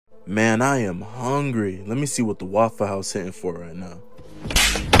Man, I am hungry. Let me see what the Waffle House hitting for right now.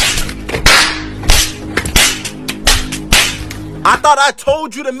 I thought I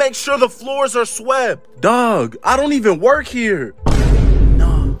told you to make sure the floors are swept. Dog, I don't even work here.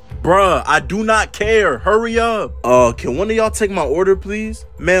 Nah. Bruh, I do not care. Hurry up. Can one of y'all take my order, please?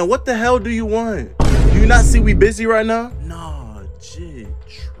 Man, what the hell do you want? Do you not see we busy right now? Nah, jit,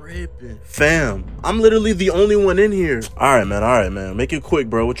 tripping. Fam, I'm literally the only one in here. All right, man. Make it quick,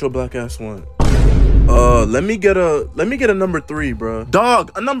 bro. What your black ass want? Let me get a number 3, bro.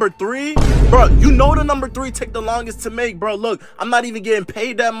 Dog, a number 3? Bro, you know the number 3 take the longest to make, bro. Look, I'm not even getting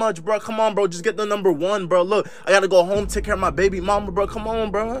paid that much, bro. Come on, bro. Just get the number 1, bro. Look, I gotta go home, take care of my baby mama, bro. Come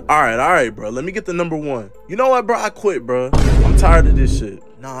on, bro. All right, bro. Let me get the number 1. You know what, bro? I quit, bro. I'm tired of this shit.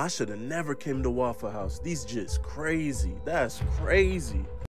 Nah, I should have never came to Waffle House. These jits crazy. That's crazy.